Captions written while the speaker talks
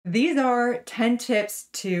These are 10 tips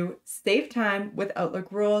to save time with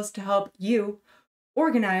Outlook rules to help you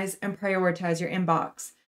organize and prioritize your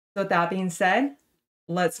inbox. So with that being said,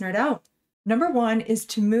 let's nerd out. Number one is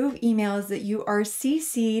to move emails that you are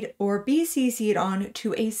CC'd or BCC'd on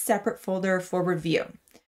to a separate folder for review.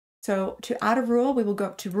 So to add a rule, we will go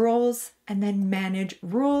up to rules and then manage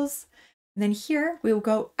rules. And then here we will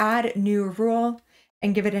go add new rule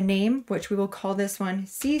and give it a name, which we will call this one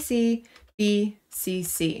CCBCC.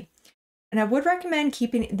 And I would recommend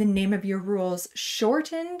keeping the name of your rules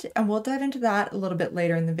shortened, and we'll dive into that a little bit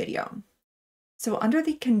later in the video. So under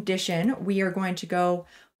the condition, we are going to go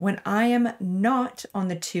when I am not on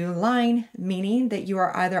the to line, meaning that you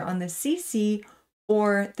are either on the CC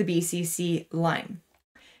or the BCC line.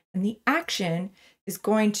 And the action is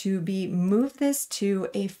going to be move this to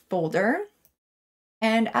a folder.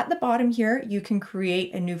 And at the bottom here, you can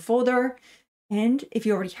create a new folder. And if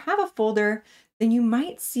you already have a folder, then you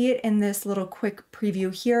might see it in this little quick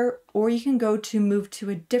preview here, or you can go to move to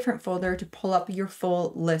a different folder to pull up your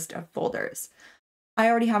full list of folders. I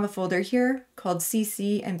already have a folder here called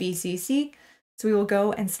CC and BCC, so we will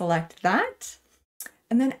go and select that.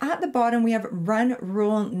 And then at the bottom, we have run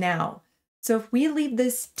rule now. So if we leave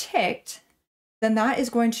this ticked, then that is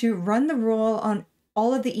going to run the rule on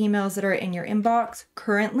all of the emails that are in your inbox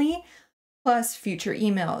currently, plus future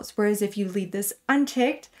emails. Whereas if you leave this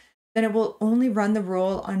unticked, then it will only run the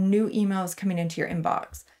rule on new emails coming into your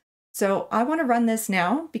inbox. So I want to run this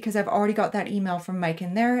now because I've already got that email from Mike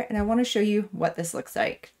in there, and I want to show you what this looks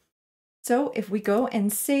like. So if we go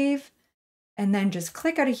and save and then just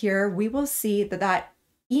click out of here, we will see that that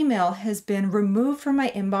email has been removed from my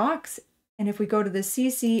inbox. And if we go to the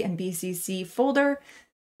CC and BCC folder,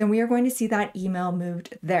 then we are going to see that email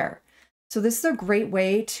moved there. So this is a great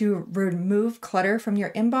way to remove clutter from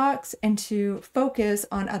your inbox and to focus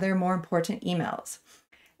on other more important emails.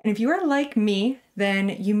 And if you are like me, then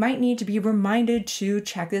you might need to be reminded to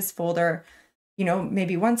check this folder,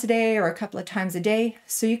 maybe once a day or a couple of times a day.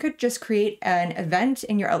 So you could just create an event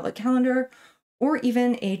in your Outlook calendar or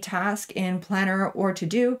even a task in Planner or To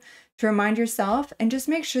Do to remind yourself, and just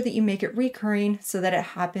make sure that you make it recurring so that it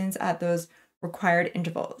happens at those required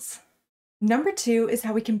intervals. Number two is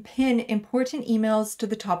how we can pin important emails to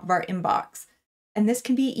the top of our inbox. And this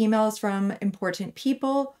can be emails from important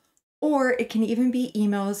people, or it can even be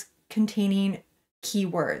emails containing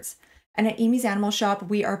keywords. And at Amy's Animal Shop,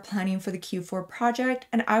 we are planning for the Q4 project,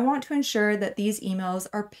 and I want to ensure that these emails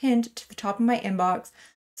are pinned to the top of my inbox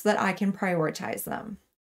so that I can prioritize them.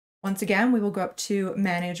 Once again, we will go up to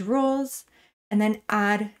Manage Rules and then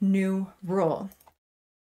Add New Rule.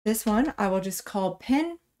 This one I will just call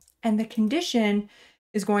Pin, and the condition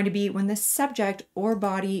is going to be when the subject or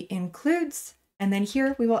body includes, and then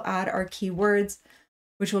here we will add our keywords,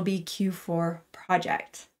 which will be Q4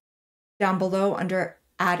 project. Down below under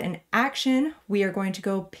Add an Action, we are going to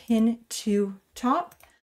go Pin to Top.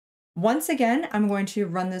 Once again, I'm going to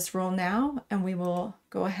run this rule now, and we will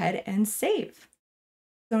go ahead and save.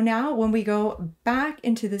 So now when we go back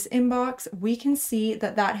into this inbox, we can see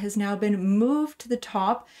that that has now been moved to the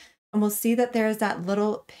top, and we'll see that there's that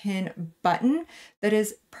little pin button that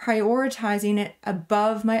is prioritizing it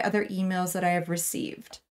above my other emails that I have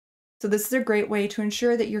received. So this is a great way to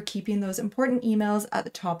ensure that you're keeping those important emails at the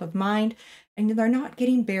top of mind and they're not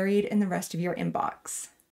getting buried in the rest of your inbox.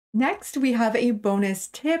 Next, we have a bonus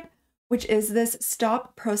tip, which is this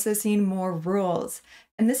stop processing more rules.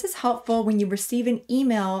 And this is helpful when you receive an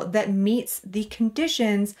email that meets the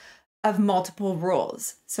conditions of multiple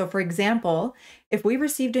rules. So for example, if we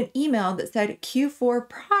received an email that said Q4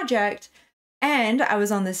 project and I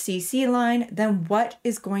was on the CC line, then what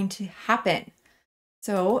is going to happen?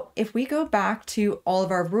 So if we go back to all of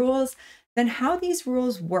our rules, then how these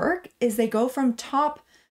rules work is they go from top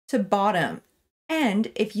to bottom.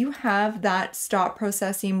 And if you have that stop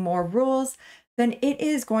processing more rules, then it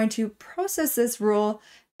is going to process this rule,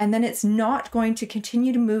 and then it's not going to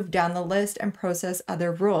continue to move down the list and process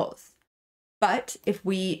other rules. But if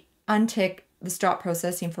we untick the stop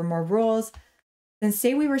processing for more rules, then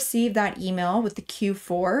say we receive that email with the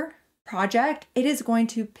Q4 project, it is going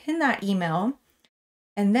to pin that email,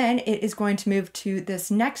 and then it is going to move to this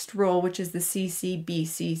next rule, which is the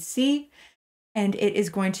CCBCC, and it is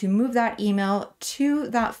going to move that email to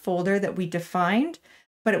that folder that we defined,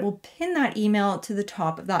 but it will pin that email to the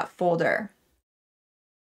top of that folder.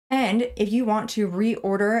 And if you want to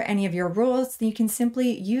reorder any of your rules, then you can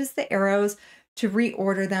simply use the arrows to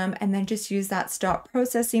reorder them and then just use that stop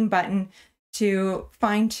processing button to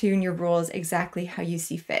fine-tune your rules exactly how you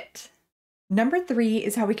see fit. Number 3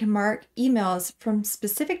 is how we can mark emails from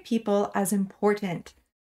specific people as important.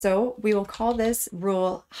 So we will call this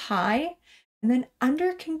rule high. And then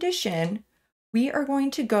under condition, we are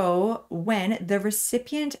going to go when the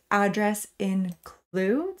recipient address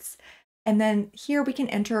includes. And then here we can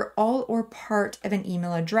enter all or part of an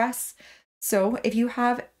email address. So if you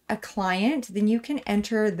have a client, then you can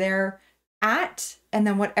enter their @ and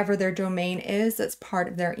then whatever their domain is that's part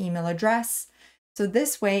of their email address. So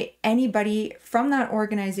this way, anybody from that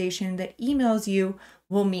organization that emails you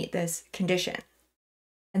will meet this condition.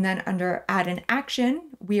 And then under add an action,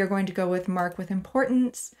 we are going to go with mark with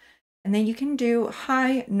importance. And then you can do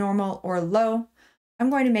high, normal, or low. I'm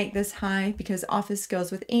going to make this high because Office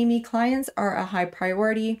Skills with Amy clients are a high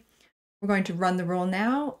priority. We're going to run the rule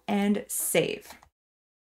now and save.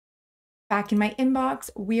 Back in my inbox,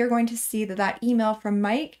 we are going to see that that email from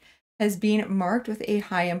Mike has been marked with a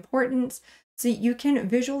high importance, so you can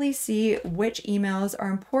visually see which emails are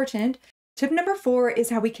important. Tip number 4 is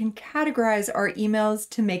how we can categorize our emails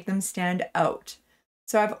to make them stand out.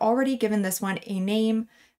 So I've already given this one a name,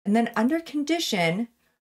 and then under condition,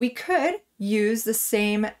 we could use the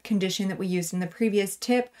same condition that we used in the previous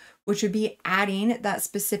tip, which would be adding that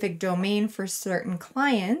specific domain for certain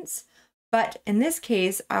clients. But in this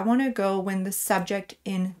case, I want to go when the subject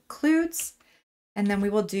includes, and then we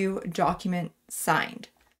will do document signed.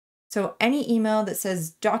 So any email that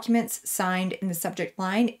says documents signed in the subject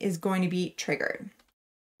line is going to be triggered.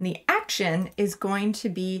 And the action is going to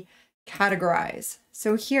be categorize.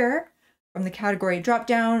 So here from the category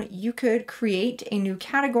dropdown, you could create a new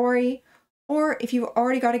category, or if you've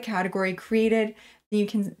already got a category created, then you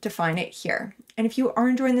can define it here. And if you are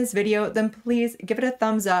enjoying this video, then please give it a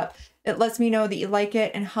thumbs up. It lets me know that you like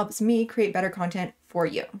it and helps me create better content for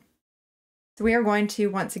you. So we are going to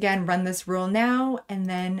once again run this rule now and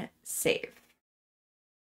then save.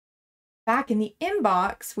 Back in the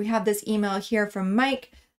inbox, we have this email here from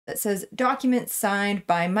Mike that says document signed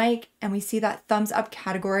by Mike, and we see that thumbs up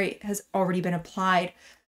category has already been applied.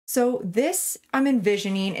 So this I'm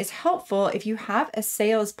envisioning is helpful if you have a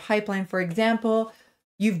sales pipeline. For example,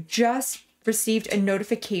 you've just received a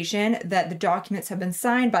notification that the documents have been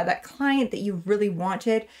signed by that client that you really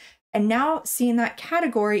wanted. And now seeing that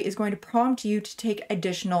category is going to prompt you to take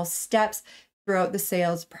additional steps throughout the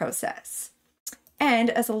sales process. And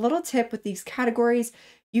as a little tip with these categories,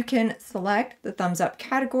 you can select the thumbs up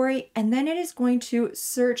category, and then it is going to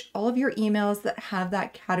search all of your emails that have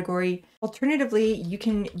that category. Alternatively, you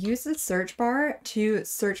can use the search bar to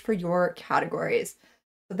search for your categories.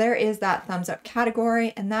 So there is that thumbs up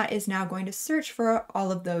category, and that is now going to search for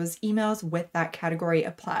all of those emails with that category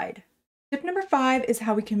applied. Tip number 5 is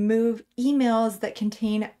how we can move emails that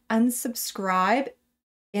contain unsubscribe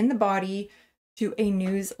in the body to a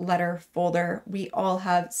newsletter folder. We all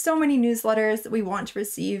have so many newsletters that we want to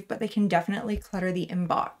receive, but they can definitely clutter the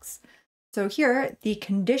inbox. So here, the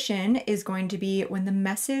condition is going to be when the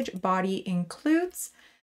message body includes,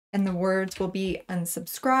 and the words will be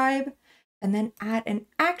unsubscribe, and then add an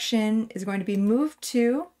action is going to be moved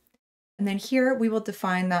to, and then here we will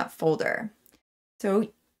define that folder. So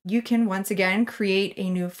you can once again create a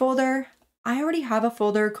new folder. I already have a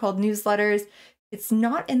folder called newsletters. It's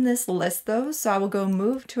not in this list though, so I will go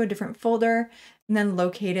move to a different folder and then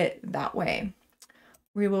locate it that way.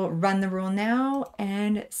 We will run the rule now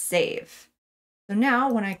and save. So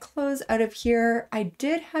now when I close out of here, I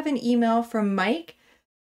did have an email from Mike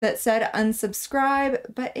that said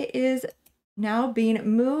unsubscribe, but it is now being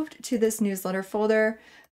moved to this newsletter folder,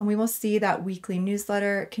 and we will see that weekly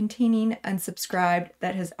newsletter containing unsubscribed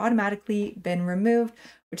that has automatically been removed,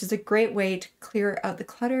 which is a great way to clear out the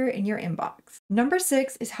clutter in your inbox. Number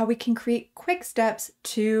 6 is how we can create quick steps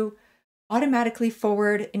to automatically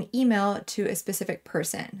forward an email to a specific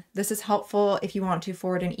person. This is helpful if you want to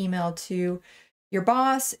forward an email to your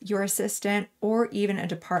boss, your assistant, or even a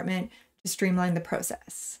department to streamline the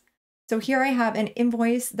process. So here I have an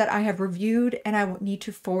invoice that I have reviewed and I need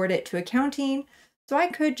to forward it to accounting. So I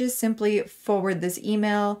could just simply forward this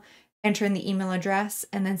email, enter in the email address,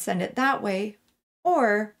 and then send it that way.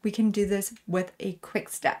 Or we can do this with a quick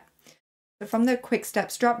step. So from the quick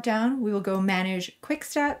steps drop down, we will go manage quick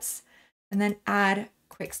steps and then add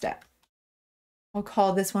quick step. I'll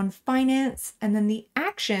call this one finance, and then the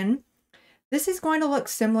action. This is going to look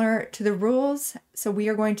similar to the rules. So we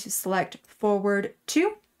are going to select forward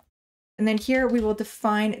to, and then here we will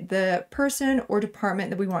define the person or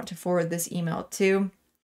department that we want to forward this email to.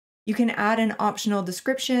 You can add an optional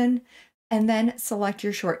description and then select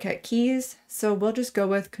your shortcut keys. So we'll just go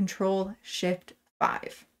with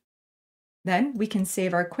Control-Shift-5. Then we can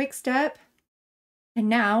save our quick step. And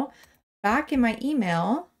now back in my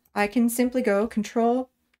email, I can simply go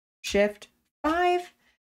Control-Shift-5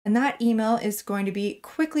 And that email is going to be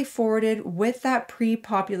quickly forwarded with that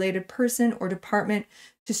pre-populated person or department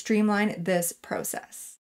to streamline this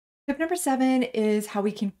process. Tip number 7 is how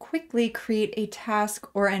we can quickly create a task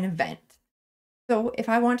or an event. So if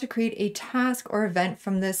I want to create a task or event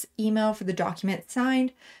from this email for the document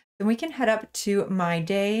signed, then we can head up to My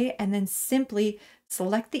Day and then simply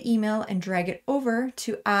select the email and drag it over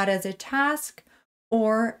to add as a task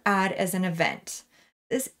or add as an event.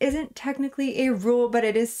 This isn't technically a rule, but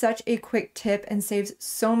it is such a quick tip and saves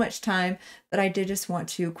so much time that I did just want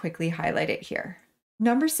to quickly highlight it here.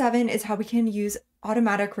 Number 7 is how we can use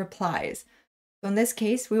automatic replies. So in this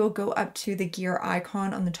case, we will go up to the gear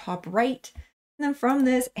icon on the top right. And then from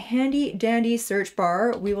this handy dandy search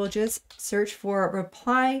bar, we will just search for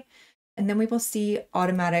reply, and then we will see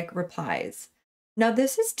automatic replies. Now,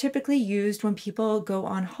 this is typically used when people go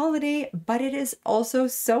on holiday, but it is also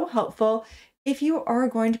so helpful if you are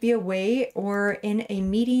going to be away or in a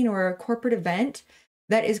meeting or a corporate event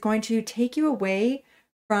that is going to take you away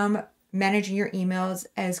from managing your emails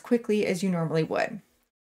as quickly as you normally would.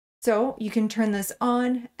 So you can turn this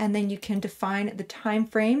on and then you can define the time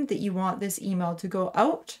frame that you want this email to go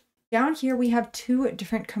out. Down here, we have 2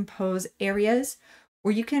 different compose areas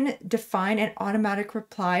where you can define an automatic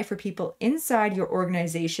reply for people inside your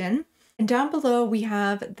organization. And down below, we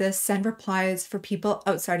have the send replies for people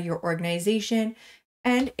outside of your organization.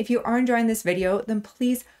 And if you are enjoying this video, then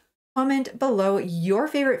please comment below your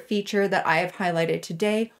favorite feature that I have highlighted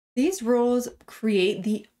today. These rules create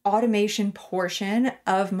the automation portion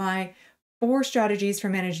of my 4 strategies for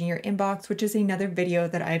managing your inbox, which is another video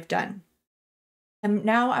that I've done. And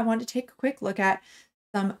now I want to take a quick look at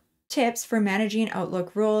some tips for managing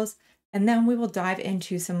Outlook rules, and then we will dive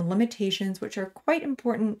into some limitations, which are quite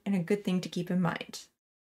important and a good thing to keep in mind.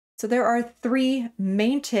 So there are 3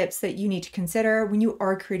 main tips that you need to consider when you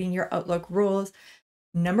are creating your Outlook rules.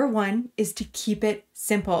 Number 1 is to keep it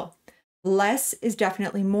simple. Less is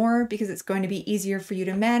definitely more because it's going to be easier for you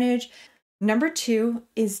to manage. Number 2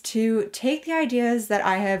 is to take the ideas that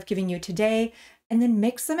I have given you today and then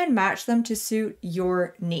mix them and match them to suit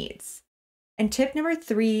your needs. And tip number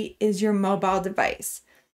 3 is your mobile device.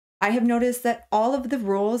 I have noticed that all of the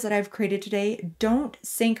rules that I've created today don't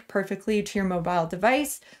sync perfectly to your mobile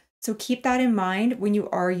device. So keep that in mind when you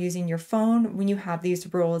are using your phone, when you have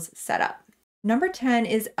these rules set up. Number 10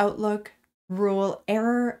 is Outlook rule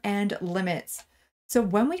error and limits. So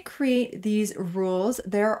when we create these rules,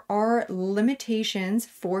 there are limitations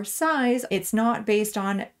for size. It's not based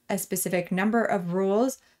on a specific number of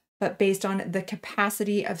rules, but based on the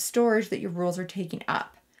capacity of storage that your rules are taking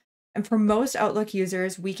up. And for most Outlook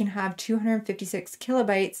users, we can have 256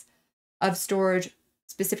 kilobytes of storage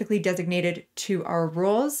specifically designated to our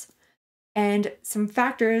rules. And some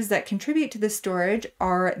factors that contribute to this storage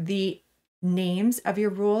are the names of your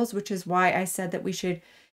rules, which is why I said that we should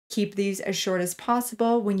keep these as short as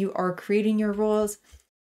possible when you are creating your rules,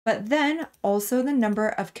 but then also the number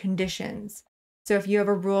of conditions. So if you have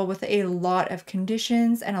a rule with a lot of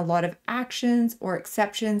conditions and a lot of actions or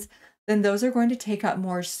exceptions, then those are going to take up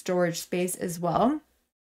more storage space as well,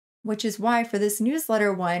 which is why for this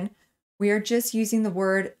newsletter one, we are just using the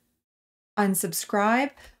word unsubscribe,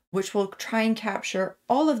 which will try and capture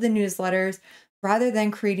all of the newsletters rather than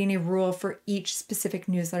creating a rule for each specific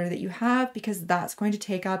newsletter that you have, because that's going to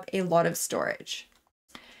take up a lot of storage.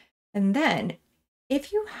 And then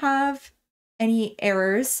if you have any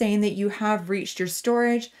errors saying that you have reached your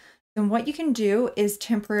storage, then what you can do is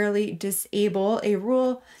temporarily disable a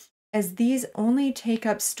rule, as these only take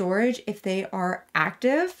up storage if they are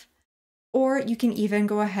active, or you can even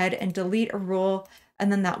go ahead and delete a rule,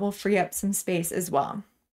 and then that will free up some space as well.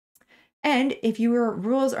 And if your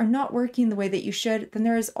rules are not working the way that you should, then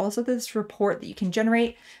there is also this report that you can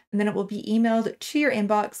generate, and then it will be emailed to your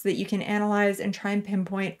inbox so that you can analyze and try and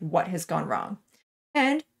pinpoint what has gone wrong.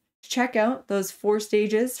 And to check out those 4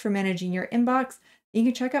 stages for managing your inbox, you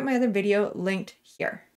can check out my other video linked here.